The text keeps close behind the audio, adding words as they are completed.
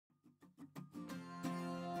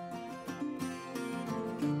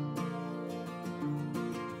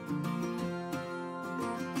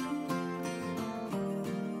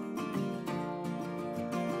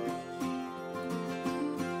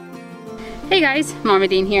Hey guys, Mama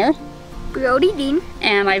Dean here. Brody Dean.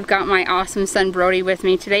 And I've got my awesome son Brody with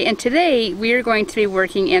me today. And today we are going to be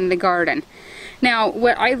working in the garden. Now,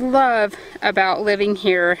 what I love about living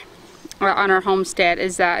here on our homestead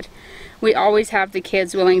is that we always have the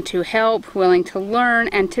kids willing to help, willing to learn.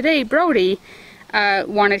 And today Brody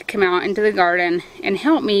wanted to come out into the garden and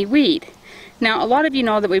help me weed. Now, a lot of you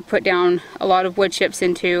know that we put down a lot of wood chips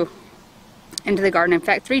into the garden. In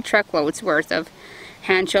fact, 3 truckloads worth of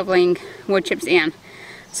hand shoveling wood chips in.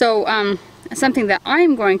 So something that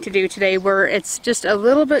I'm going to do today, where it's just a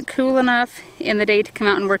little bit cool enough in the day to come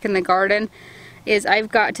out and work in the garden, is I've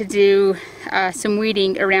got to do some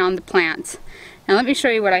weeding around the plants. Now let me show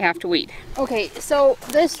you what I have to weed. Okay, so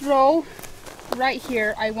this row right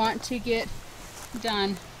here I want to get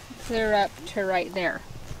done clear up to right there.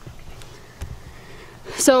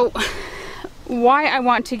 So why I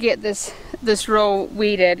want to get this row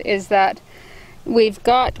weeded is that we've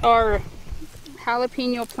got our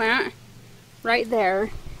jalapeno plant right there,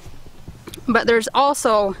 but there's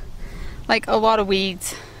also like a lot of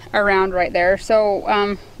weeds around right there.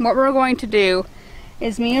 So what we're going to do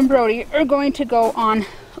is me and Brody are going to go on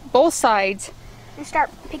both sides and start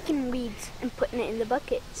picking weeds and putting it in the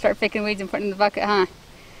bucket. Start picking weeds and putting it in the bucket, huh?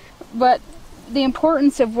 But the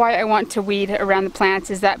importance of why I want to weed around the plants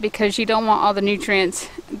is that because you don't want all the nutrients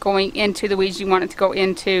going into the weeds, you want it to go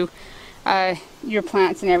into your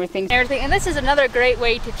plants and everything. And this is another great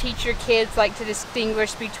way to teach your kids, like, to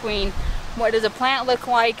distinguish between what does a plant look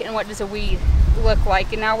like and what does a weed look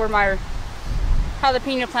like. And now where my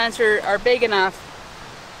jalapeno plants are big enough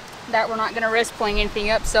that we're not going to risk pulling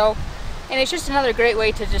anything up. So, and it's just another great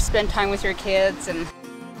way to just spend time with your kids. And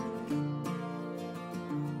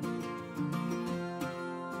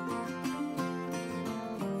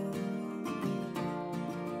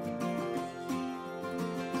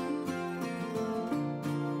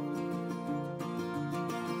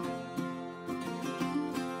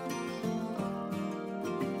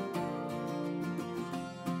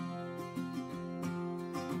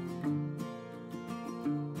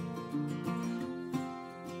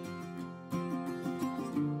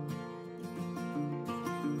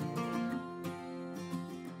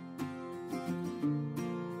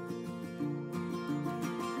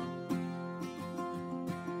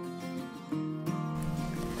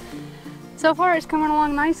so far it's coming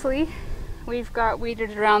along nicely. We've got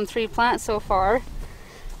weeded around 3 plants so far.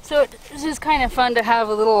 So it's just kind of fun to have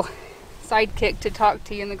a little sidekick to talk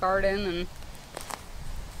to you in the garden and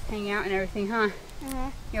hang out and everything, huh? Mm-hmm.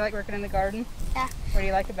 You like working in the garden? Yeah. What do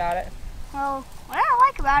you like about it? Well, what I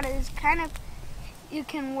like about it is kind of, you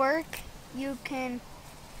can work, you can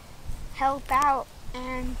help out,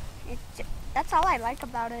 and that's all I like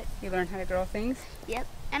about it. You learn how to grow things? Yep.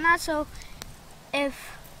 And also,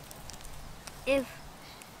 if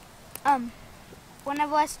one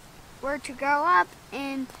of us were to grow up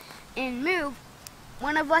and move,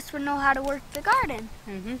 one of us would know how to work the garden.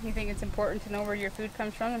 Mm-hmm. You think it's important to know where your food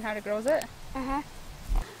comes from and how to grow it? Uh-huh.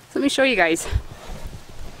 So let me show you guys.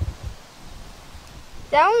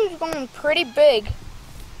 That one's going pretty big.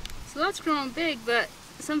 So that's growing big, but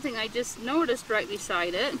something I just noticed right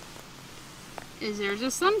beside it is there's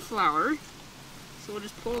a sunflower. So we'll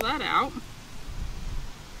just pull that out.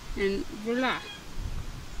 And voila.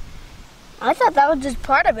 I thought that was just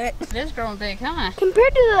part of it. It is growing big, huh?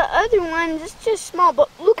 Compared to the other ones, it's just small, but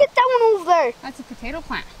look at that one over there. That's a potato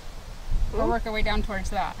plant. We'll work our way down towards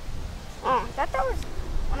that. Oh, I thought that was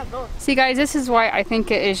one of those. See guys, this is why I think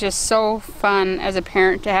it is just so fun as a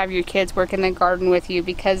parent to have your kids work in the garden with you,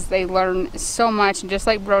 because they learn so much. And just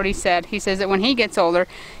like Brody said, he says that when he gets older,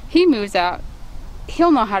 he moves out,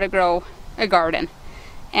 he'll know how to grow a garden.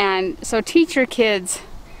 And so teach your kids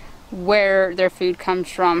where their food comes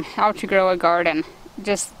from, how to grow a garden.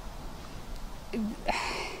 Just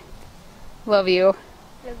love you.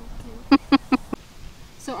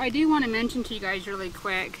 So I do want to mention to you guys really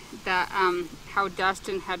quick that how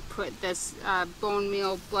Dustin had put this bone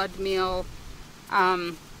meal, blood meal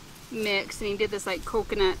mix, and he did this like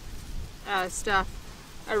coconut stuff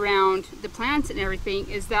around the plants and everything,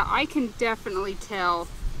 is that I can definitely tell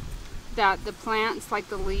that the plants, like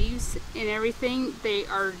the leaves and everything, they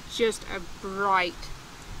are just a bright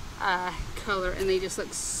color and they just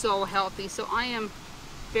look so healthy. So I am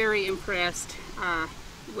very impressed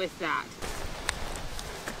with that.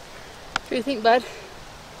 What do you think, bud?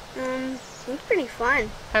 It's pretty fun.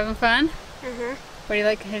 Having fun? Uh-huh. What do you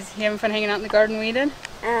like? Is he having fun hanging out in the garden weeding?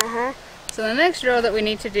 Uh-huh. So the next row that we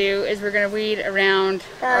need to do is we're going to weed around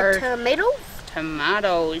our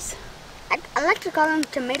tomatoes. I like to call them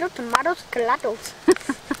tomatoes, calatos.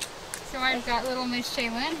 So I've got little Miss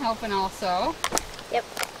Shaylynn helping also. Yep.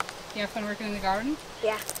 You have fun working in the garden?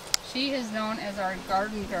 Yeah. She is known as our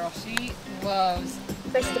garden girl. She loves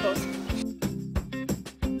Vegetables.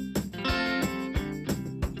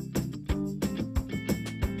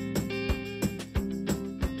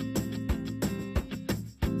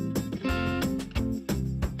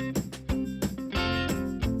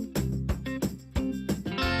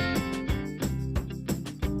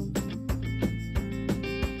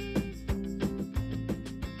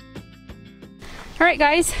 Alright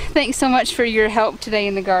guys, thanks so much for your help today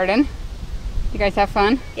in the garden. You guys have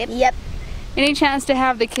fun? Yep. Any chance to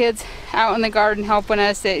have the kids out in the garden helping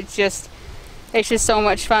us, it's just so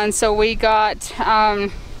much fun. So we got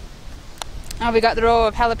the row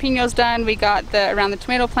of jalapenos done, we got around the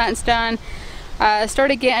tomato plants done.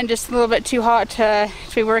 Started getting just a little bit too hot to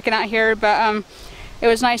be working out here, but it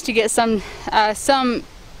was nice to get some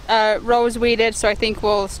rows weeded, so I think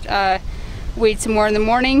we'll weed some more in the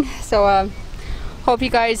morning. So hope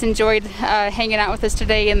you guys enjoyed hanging out with us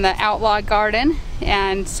today in the Outlaw garden.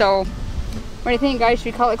 And so, what do you think, guys? Should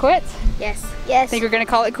we call it quits? Yes. Yes. I think we're gonna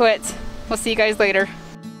call it quits. We'll see you guys later.